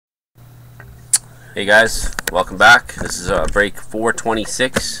Hey guys, welcome back. This is break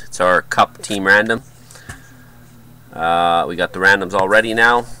 426. It's our cup team random. We got the randoms all ready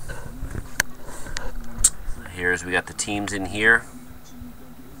now. We got the teams in here,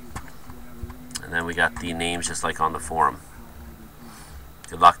 and then we got the names just like on the forum.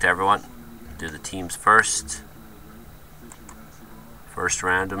 Good luck to everyone. Do the teams first. First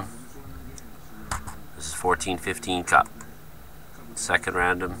random. This is 14-15 cup. Second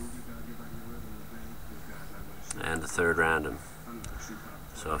random. And the third random.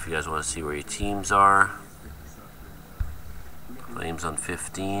 So if you guys want to see where your teams are, Flames on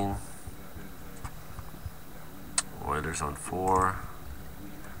 15, Oilers on 4,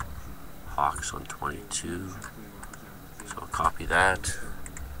 Hawks on 22. So I'll copy that,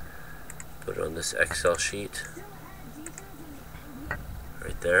 put it on this Excel sheet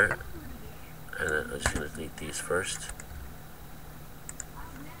right there, and then I'm just going to delete these first.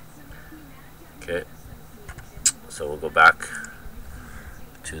 Okay. So we'll go back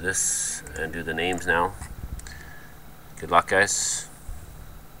to this and do the names now. Good luck, guys.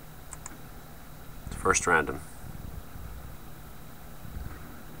 First random.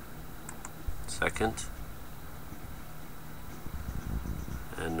 Second.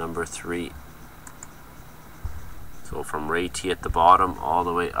 And number 3. So from Ray T at the bottom all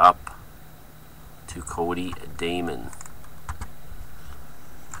the way up to Cody Damon.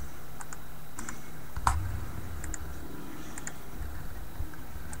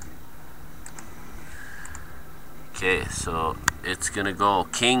 Okay, so it's gonna go.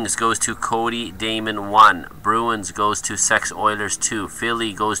 Kings goes to Cody Damon 1. Bruins goes to Sex Oilers 2.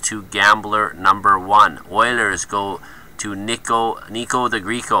 Philly goes to Gambler number 1. Oilers go to Nico the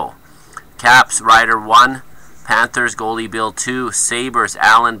Greco. Caps Ryder 1. Panthers Goalie Bill 2. Sabres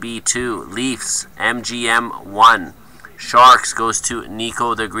Allen B 2. Leafs MGM 1. Sharks goes to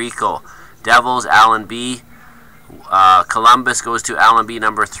Nico the Greco. Devils Allen B. Columbus goes to Allen B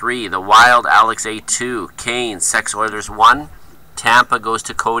number 3. The Wild Alex A 2. Canes Sex Oilers 1. Tampa goes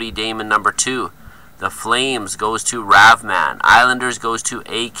to Cody Damon number 2. The Flames goes to Ravman. Islanders goes to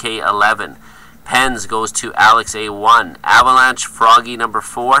AK 11. Pens goes to Alex A 1. Avalanche Froggy number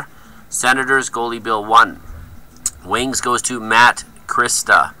 4. Senators Goalie Bill 1. Wings goes to Matt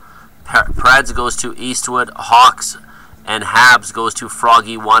Krista. Preds goes to Eastwood. Hawks and Habs goes to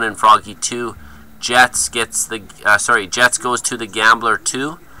Froggy 1 and Froggy 2. Jets goes to the Gambler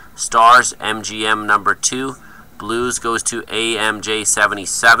 2. Stars MGM number 2. Blues goes to AMJ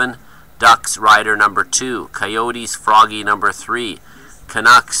 77. Ducks Ryder number 2. Coyotes Froggy number 3.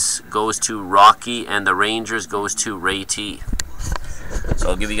 Canucks goes to Rocky, and the Rangers goes to Ray T. So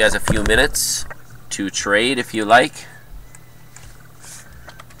I'll give you guys a few minutes to trade if you like.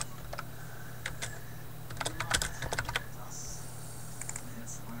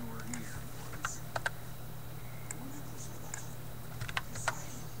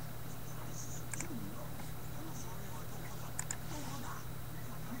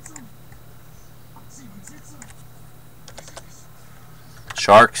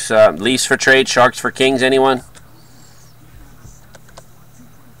 Sharks, Leafs for trade, Sharks for Kings, anyone?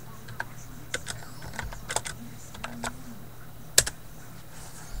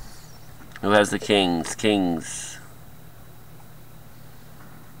 Who has the Kings? Kings.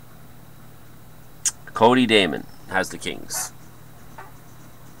 Cody Damon has the Kings.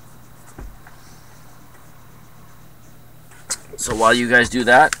 So while you guys do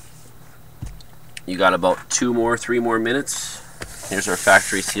that, you got about 3 more minutes. Here's our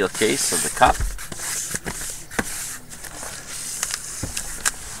factory seal case of the cup.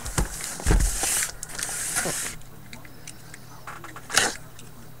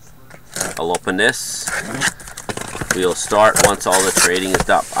 I'll open this. We'll start once all the trading is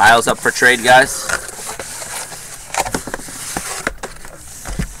done. Aisles up for trade, guys.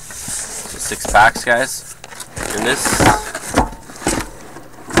 So 6 packs, guys, in this.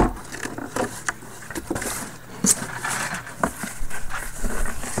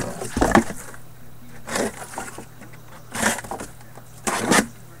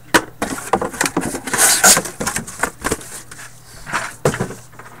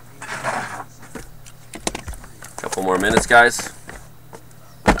 Couple more minutes, guys.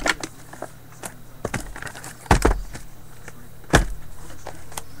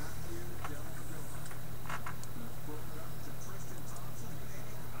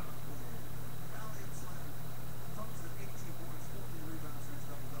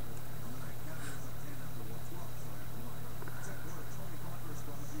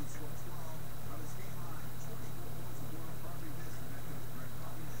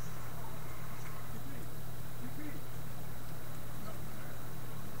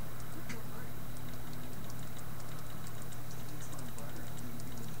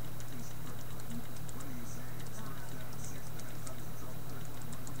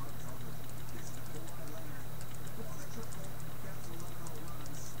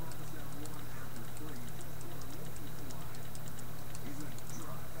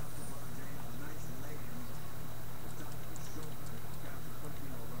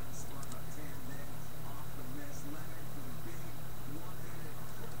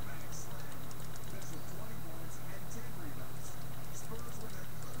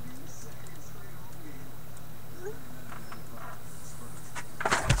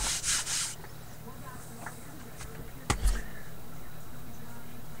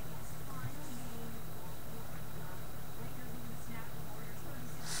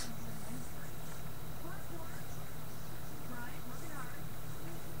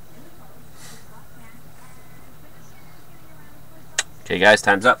 Okay, guys,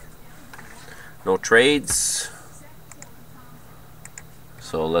 time's up. No trades.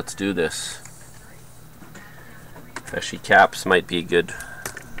 So let's do this. Actually, Caps might be a good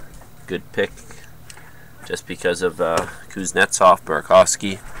pick, just because of Kuznetsov,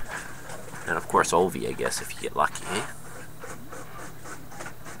 Burakovsky, and of course Ovi, I guess, if you get lucky. Eh?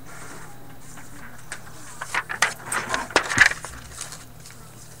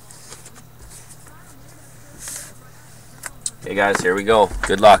 Okay, guys, here we go.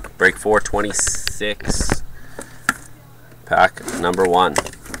 Good luck. Break 426. Pack number 1.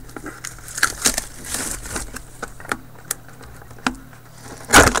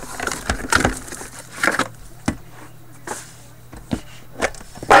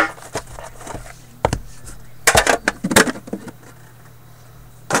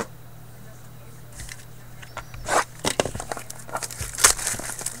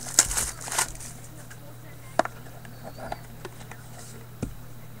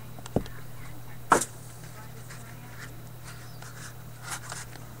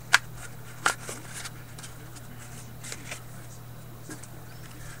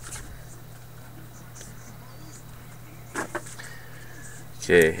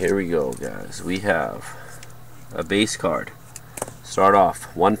 Okay, here we go, guys. We have a base card. Start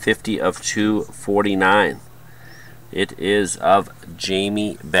off 150 of 249. It is of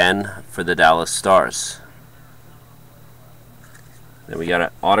Jamie Benn for the Dallas Stars. Then we got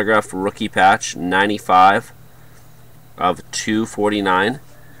an autographed rookie patch 95 of 249.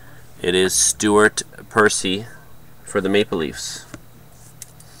 It is Stuart Percy for the Maple Leafs.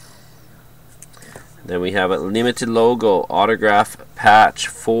 Then we have a limited logo autograph patch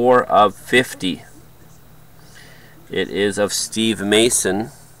 4 of 50. It is of Steve Mason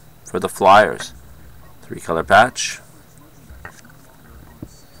for the Flyers. 3-color patch.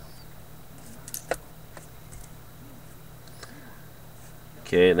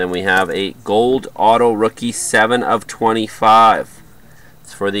 Okay, then we have a gold auto rookie 7 of 25.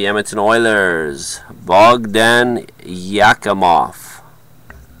 It's for the Edmonton Oilers. Bogdan Yakimov.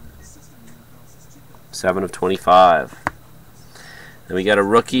 7 of 25. Then we got a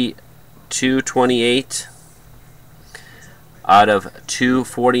rookie 228 out of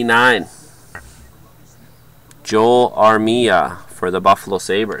 249. Joel Armia for the Buffalo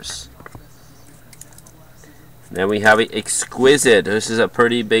Sabres. Then we have a exquisite, this is a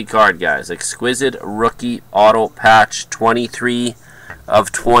pretty big card, guys. Exquisite rookie auto patch 23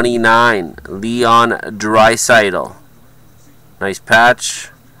 of 29. Leon Draisaitl. Nice patch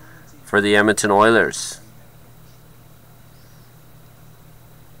for the Edmonton Oilers.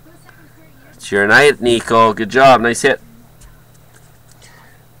 It's your night, Nico. Good job. Nice hit.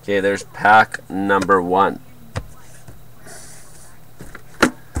 Okay, there's pack number 1.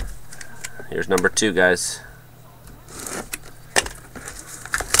 Here's number 2, guys.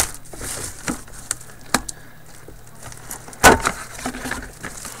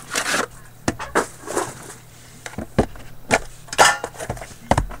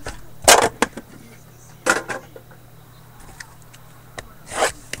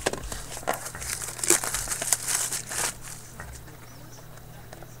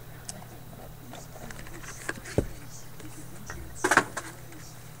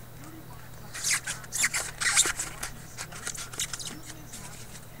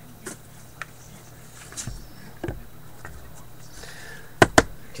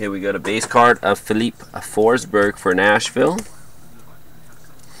 Okay, we got a base card of Philippe Forsberg for Nashville.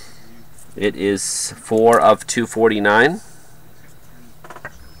 It is 4 of 249.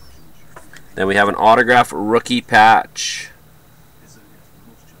 Then we have an autograph rookie patch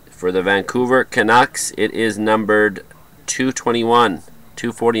for the Vancouver Canucks. It is numbered 221,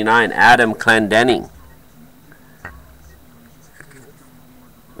 249. Adam Clendening.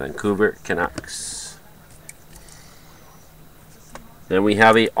 Vancouver Canucks. Then we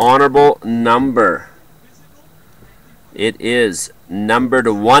have a honorable number. It is numbered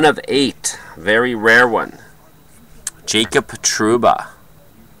 1 of 8. Very rare one. Jacob Trouba.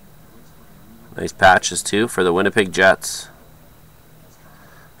 Nice patches too for the Winnipeg Jets.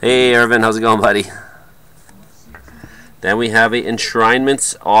 Hey Irvin, how's it going, buddy? Then we have a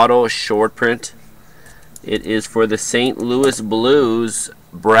Enshrinements auto short print. It is for the St. Louis Blues,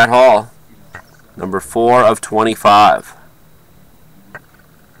 Brett Hall. Number 4 of 25.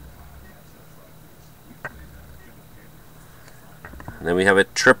 And then we have a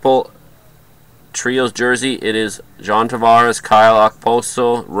triple trios jersey. It is John Tavares, Kyle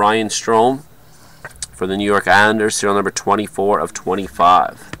Okposo, Ryan Strome for the New York Islanders, serial number 24 of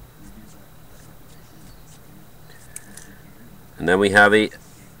 25. And then we have a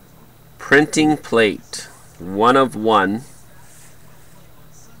printing plate, 1 of 1.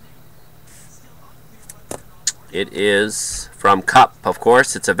 It is from Cup, of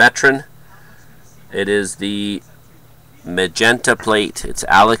course. It's a veteran. It is the magenta plate. It's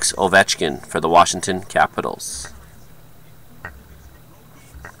Alex Ovechkin for the Washington Capitals.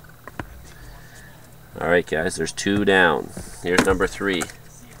 Alright guys, there's 2 down. Here's number 3.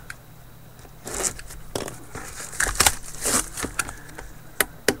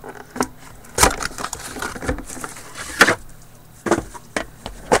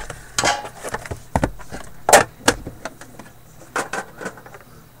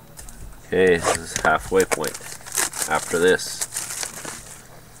 Okay, this is halfway point after this.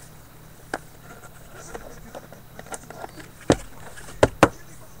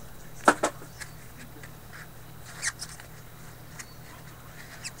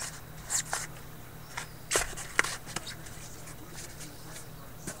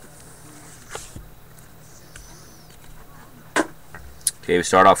 Okay, we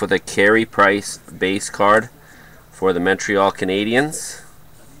start off with a Carey Price base card for the Montreal Canadiens.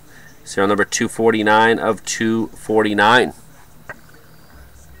 Serial number 249 of 249.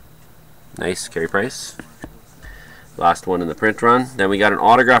 Nice, Carey Price. Last one in the print run. Then we got an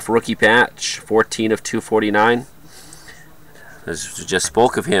autograph rookie patch, 14 of 249. As we just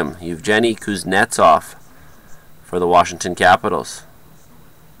spoke of him, Evgeny Kuznetsov for the Washington Capitals.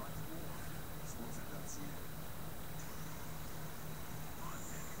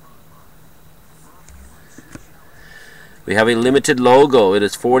 We have a limited logo. It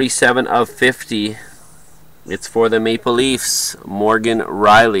is 47 of 50. It's for the Maple Leafs, Morgan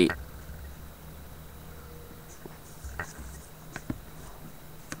Riley.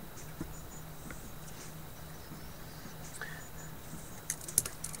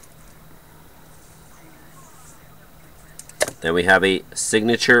 Then we have a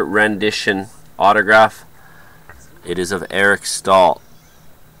signature rendition autograph. It is of Eric Staal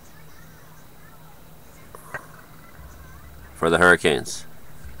for the Hurricanes.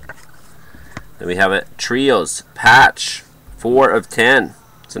 Then we have a Trios patch, 4 of 10.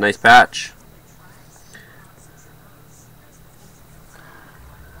 It's a nice patch.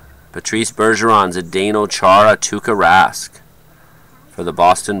 Patrice Bergeron, Zdeno Chara, Tuukka Rask for the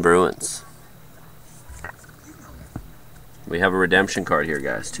Boston Bruins. We have a redemption card here,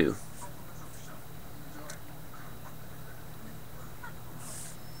 guys, too.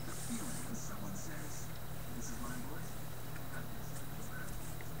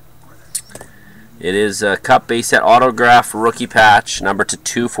 It is a Cup base set autograph rookie patch, number to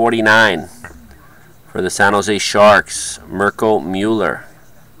 249 for the San Jose Sharks, Mirko Mueller.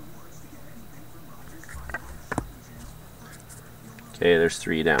 Okay, there's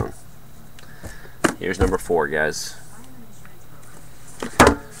 3 down. Here's number 4, guys.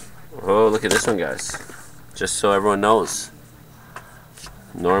 Oh, look at this one, guys. Just so everyone knows.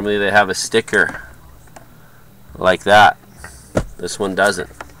 Normally they have a sticker like that. This one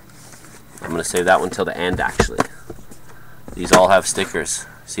doesn't. I'm going to save that one till the end, actually. These all have stickers.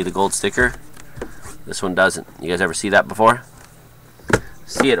 See the gold sticker? This one doesn't. You guys ever see that before?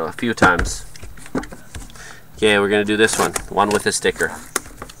 See it a few times. Okay, we're going to do this one. One with a sticker.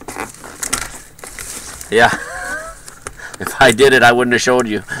 Yeah. If I did it, I wouldn't have showed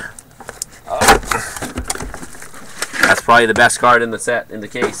you. That's probably the best card in the set, in the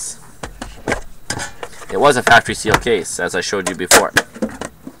case. It was a factory seal case, as I showed you before.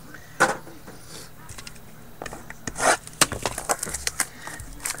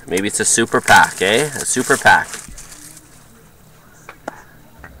 Maybe it's a super pack, eh? A super pack.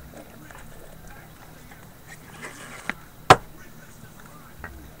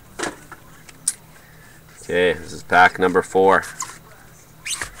 Okay, this is pack number 4.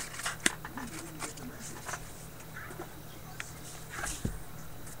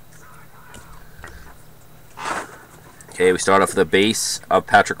 Okay, we start off with a base of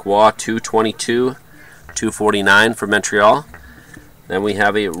Patrick Waugh, 222, 249 for Montreal. Then we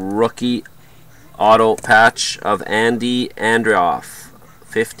have a rookie auto patch of Andy Andreoff,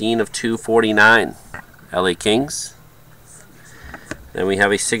 15 of 249, LA Kings. Then we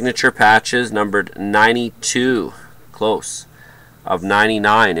have a signature patches numbered 92, close, of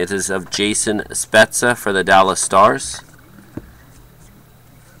 99. It is of Jason Spezza for the Dallas Stars.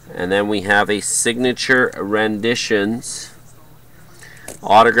 And then we have a signature renditions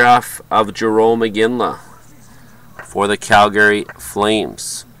autograph of Jarome Iginla for the Calgary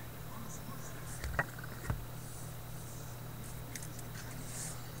Flames.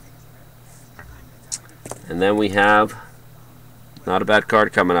 And then we have, not a bad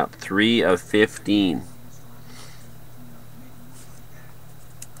card coming up, 3 of 15.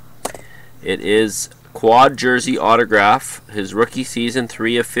 It is quad jersey autograph, his rookie season,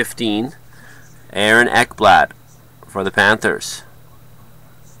 3 of 15. Aaron Ekblad for the Panthers.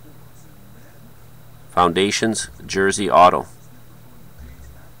 Foundations jersey auto.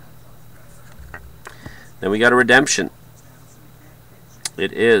 Then we got a redemption.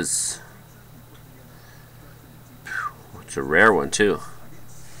 It is, it's a rare one too.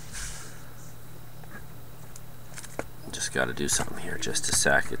 Just got to do something here, just a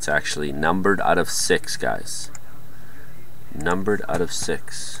sec. It's actually numbered out of 6, guys. Numbered out of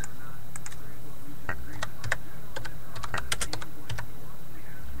 6.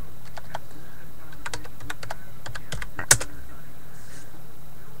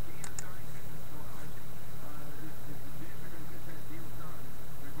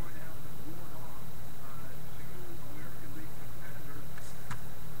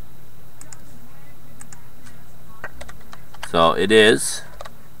 So it is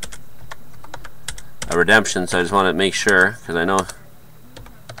a redemption, so I just want to make sure, because I know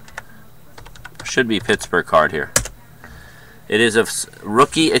there should be Pittsburgh card here. It is a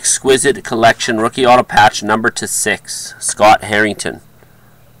Rookie Exquisite Collection, Rookie Auto Patch, number /6, Scott Harrington.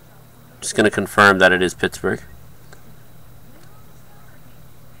 Just going to confirm that it is Pittsburgh.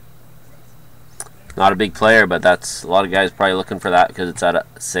 Not a big player, but that's a lot of guys probably looking for that because it's at a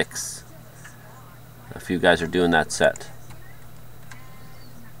 6. A few guys are doing that set.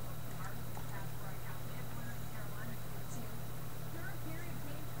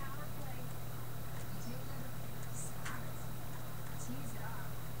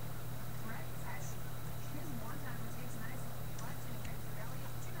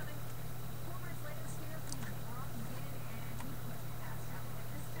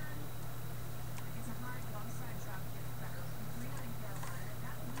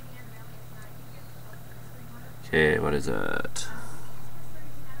 Okay, what is it?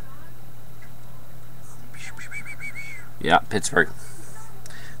 Yeah, Pittsburgh.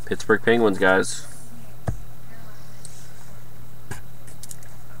 Pittsburgh Penguins, guys.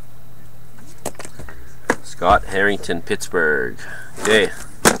 Scott Harrington, Pittsburgh. Okay,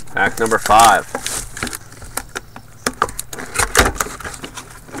 pack number 5.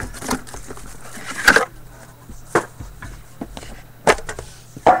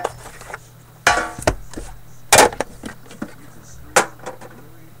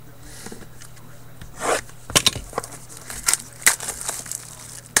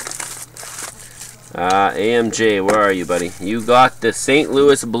 AMJ, where are you, buddy? You got the St.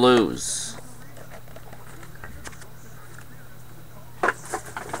 Louis Blues.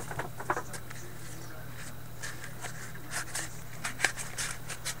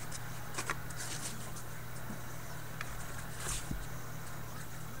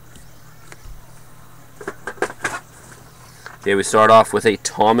 Okay, we start off with a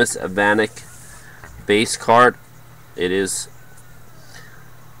Thomas Vanek base card. It is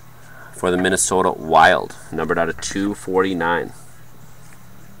for the Minnesota Wild, numbered out of 249.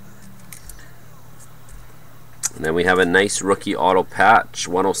 And then we have a nice rookie auto patch,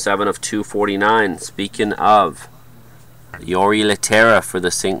 107 of 249. Speaking of, Jori Lehtera for the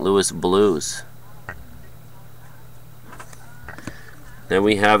St. Louis Blues. Then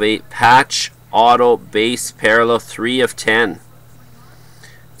we have a patch auto base parallel 3 of 10.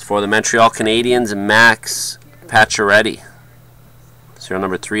 It's for the Montreal Canadiens, Max Pacioretty. Serial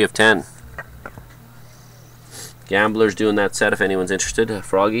number 3 of 10. Gamblers doing that set if anyone's interested.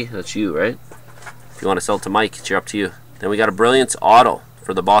 Froggy, that's you, right? If you want to sell it to Mike, it's up to you. Then we got a Brilliance auto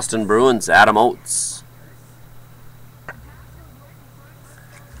for the Boston Bruins, Adam Oates.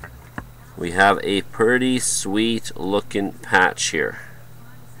 We have a pretty sweet looking patch here.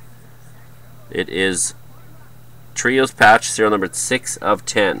 It is Trios patch, serial number 6 of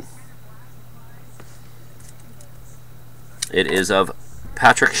 10. It is of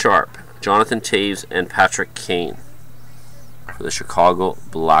Patrick Sharp, Jonathan Toews, and Patrick Kane for the Chicago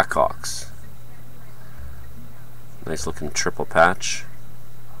Blackhawks. Nice looking triple patch.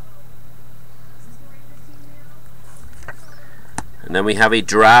 And then we have a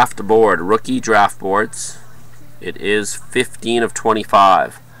draft board, rookie draft boards. It is 15 of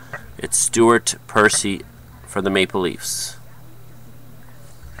 25. It's Stuart Percy for the Maple Leafs.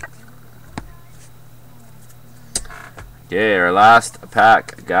 Okay, our last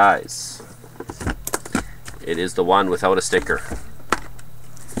pack, guys. It is the one without a sticker,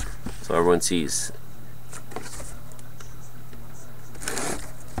 so everyone sees.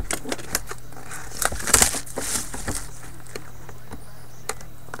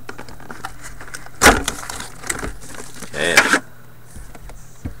 Okay.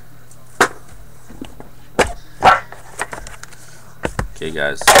 Okay,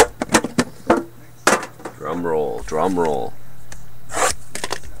 guys. Drum roll, drum roll.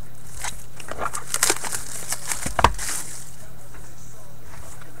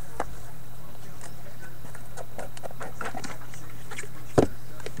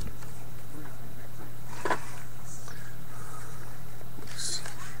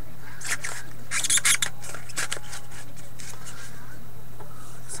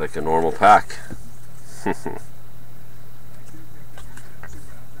 like a normal pack.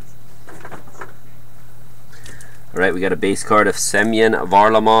 Alright, we got a base card of Semyon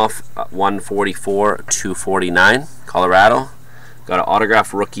Varlamov, 144/249, Colorado. Got an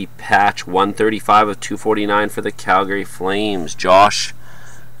autograph rookie patch, 135/249 for the Calgary Flames, Josh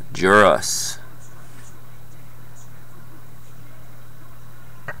Juras.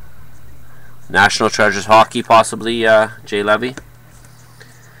 National Treasures Hockey, possibly Jay Levy.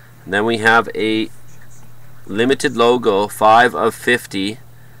 And then we have a limited logo, 5/50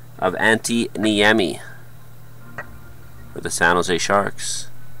 of Antti Niemi for the San Jose Sharks.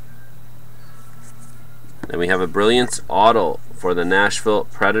 Then we have a Brilliance auto for the Nashville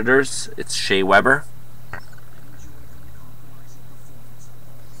Predators. It's Shea Weber.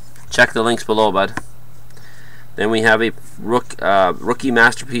 Check the links below, bud. Then we have a rookie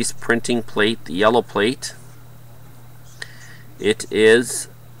masterpiece printing plate, the yellow plate. It is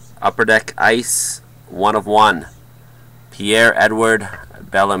Upper Deck Ice 1/1. Pierre-Edouard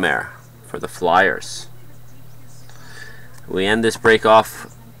Bellemare for the Flyers. We end this break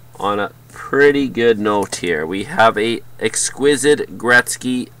off on a pretty good note here. We have a exquisite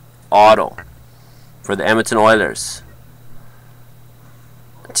Gretzky auto for the Edmonton Oilers.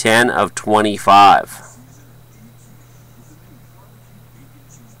 10/25.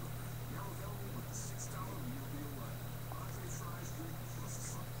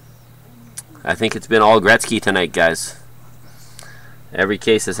 I think it's been all Gretzky tonight, guys. Every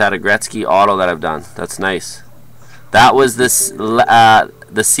case has had a Gretzky auto that I've done. That's nice. That was this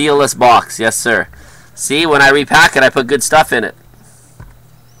the sealless box. Yes, sir. See, when I repack it, I put good stuff in it.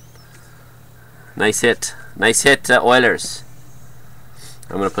 Nice hit. Nice hit, Oilers.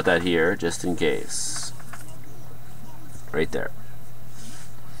 I'm going to put that here just in case. Right there.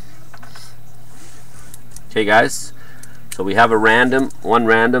 Okay, guys. So we have a random, one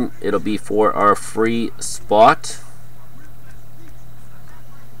random. It'll be for our free spot.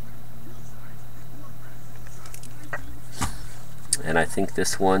 And I think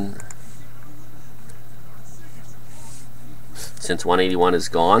this one, since 181 is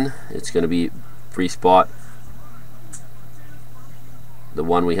gone, it's going to be free spot. The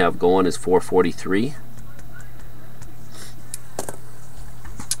one we have going is 443.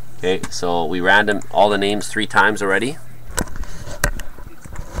 Okay, so we random all the names 3 times already.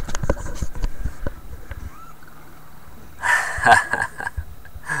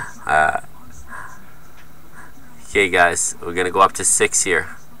 Okay, guys, we're gonna go up to 6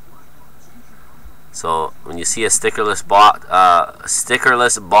 here. So when you see a stickerless box,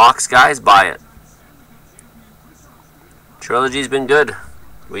 guys, buy it. Trilogy's been good.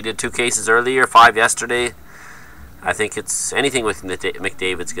 We did 2 cases earlier, 5 yesterday. I think it's anything with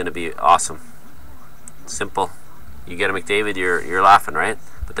McDavid's gonna be awesome. Simple. You get a McDavid, you're laughing, right?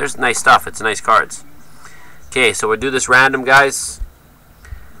 But there's nice stuff. It's nice cards. Okay, so we'll do this random, guys.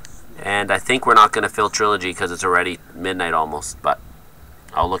 And I think we're not going to fill Trilogy because it's already midnight almost. But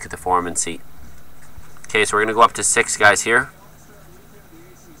I'll look at the form and see. Okay, so we're going to go up to 6 guys here.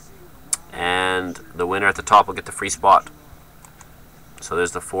 And the winner at the top will get the free spot. So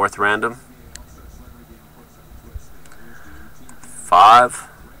there's the 4th random. 5.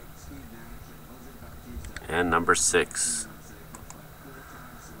 And number 6.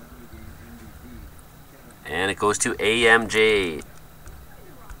 And it goes to AMJ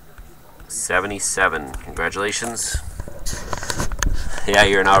 77. Congratulations. Yeah,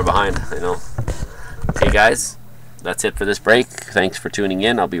 you're an hour behind, I know. Okay, guys, that's it for this break. Thanks for tuning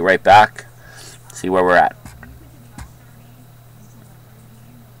in. I'll be right back. See where we're at.